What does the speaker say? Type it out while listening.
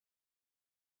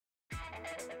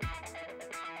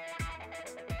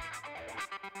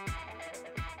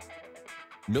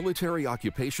Military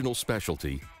occupational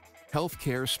specialty,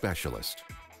 healthcare specialist.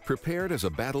 Prepared as a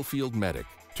battlefield medic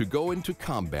to go into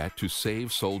combat to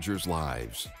save soldiers'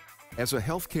 lives. As a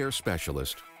healthcare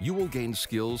specialist, you will gain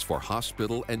skills for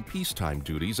hospital and peacetime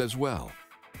duties as well.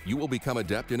 You will become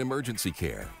adept in emergency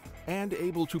care and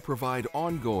able to provide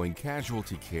ongoing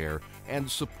casualty care and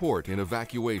support in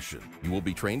evacuation. You will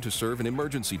be trained to serve in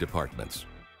emergency departments,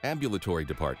 ambulatory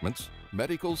departments,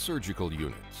 medical surgical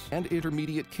units, and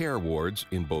intermediate care wards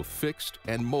in both fixed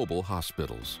and mobile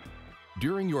hospitals.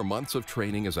 During your months of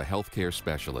training as a healthcare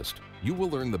specialist, you will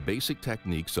learn the basic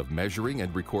techniques of measuring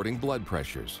and recording blood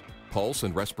pressures, pulse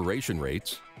and respiration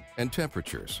rates, and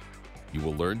temperatures. You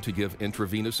will learn to give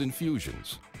intravenous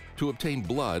infusions, to obtain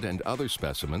blood and other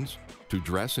specimens, to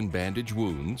dress and bandage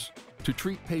wounds, to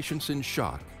treat patients in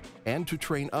shock, and to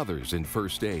train others in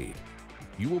first aid.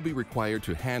 You will be required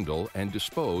to handle and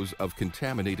dispose of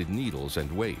contaminated needles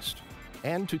and waste,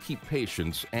 and to keep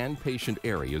patients and patient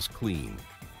areas clean.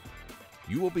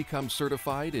 You will become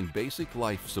certified in basic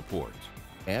life support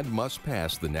and must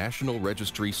pass the National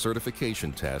Registry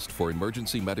Certification Test for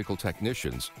Emergency Medical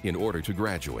Technicians in order to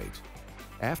graduate.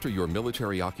 After your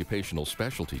military occupational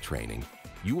specialty training,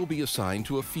 you will be assigned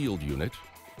to a field unit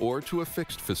or to a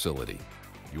fixed facility.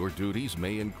 Your duties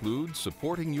may include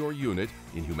supporting your unit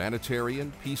in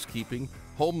humanitarian, peacekeeping,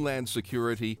 homeland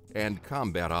security, and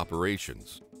combat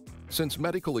operations. Since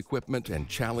medical equipment and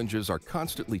challenges are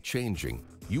constantly changing,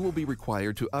 you will be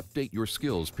required to update your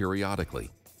skills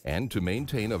periodically and to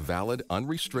maintain a valid,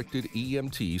 unrestricted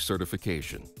EMT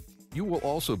certification. You will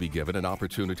also be given an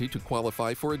opportunity to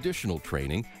qualify for additional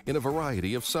training in a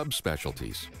variety of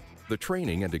subspecialties. The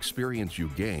training and experience you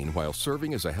gain while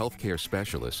serving as a healthcare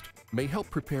specialist may help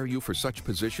prepare you for such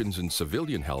positions in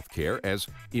civilian healthcare as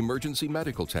emergency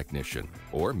medical technician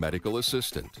or medical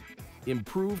assistant.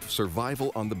 Improved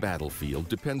survival on the battlefield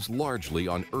depends largely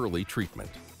on early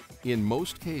treatment. In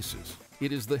most cases,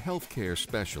 it is the healthcare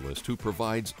specialist who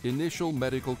provides initial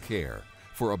medical care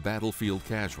for a battlefield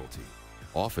casualty,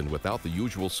 often without the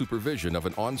usual supervision of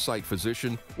an on-site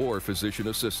physician or physician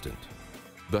assistant.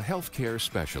 The healthcare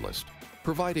specialist,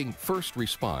 providing first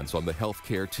response on the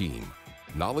healthcare team,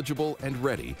 knowledgeable and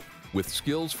ready, with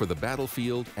skills for the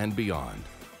battlefield and beyond,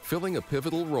 filling a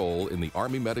pivotal role in the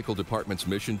Army Medical Department's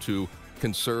mission to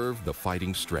conserve the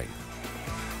fighting strength.